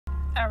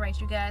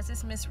Alright you guys,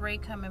 it's Miss Ray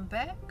coming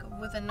back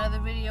with another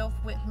video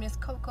with Miss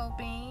Koko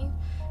Bean.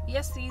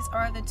 Yes, these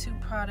are the two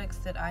products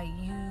that I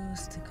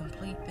use to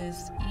complete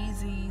this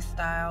easy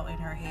style in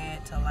her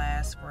head to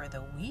last for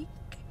the week.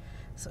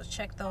 So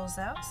check those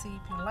out, see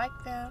if you like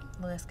them.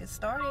 Let's get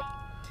started.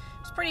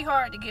 It's pretty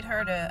hard to get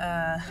her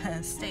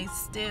to stay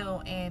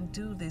still and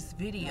do this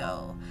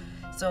video.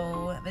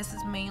 So this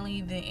is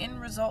mainly the end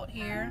result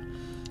here.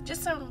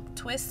 Just some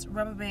twist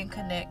rubber band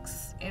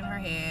connects in her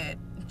head.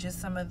 Just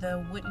some of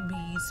the wooden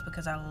beads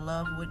because I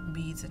love wooden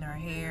beads in her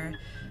hair.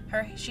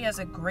 She has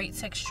a great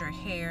texture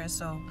hair,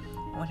 so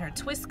when her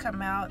twists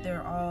come out,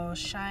 they're all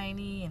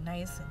shiny and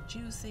nice and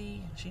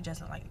juicy. And she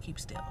doesn't like to keep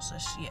still, so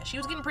she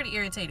was getting pretty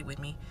irritated with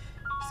me.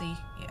 See,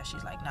 yeah,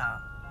 she's like, nah,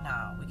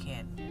 we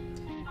can't.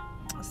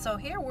 So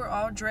here we're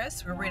all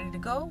dressed, we're ready to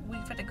go. We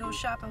finna go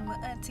shopping with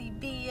Auntie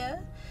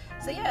Bia.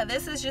 So yeah,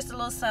 this is just a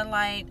little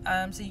sunlight,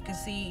 so you can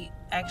see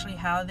actually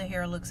how the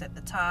hair looks at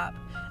the top.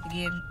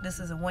 Again, this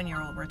is a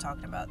 1-year-old we're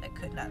talking about that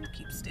could not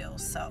keep still.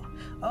 So,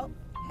 oh,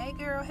 hey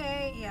girl,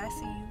 hey, yeah, I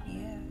see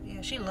you.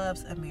 Yeah, she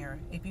loves a mirror.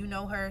 If you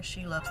know her,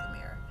 she loves the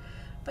mirror.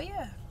 But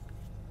yeah,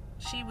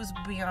 she was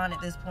beyond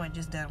at this point,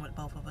 just done with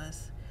both of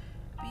us.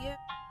 But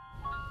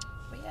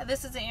yeah,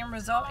 this is the end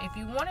result. If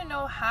you want to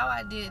know how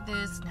I did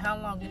this and how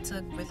long it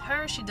took with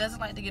her, she doesn't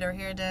like to get her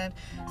hair done.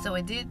 So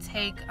it did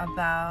take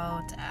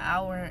about an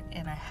hour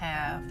and a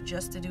half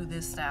just to do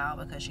this style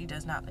because she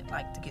does not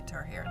like to get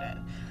her hair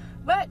done.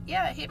 But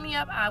yeah, hit me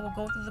up. I will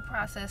go through the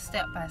process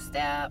step by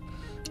step.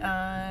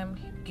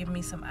 Give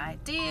me some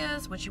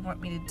ideas, what you want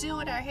me to do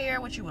with her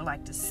hair, what you would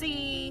like to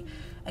see.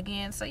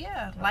 Again, so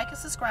yeah, like and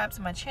subscribe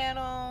to my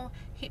channel.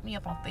 Hit me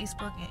up on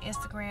Facebook and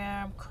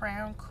Instagram,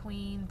 Crown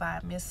Queen by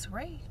Miss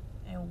Ray.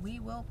 And we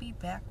will be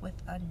back with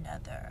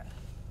another.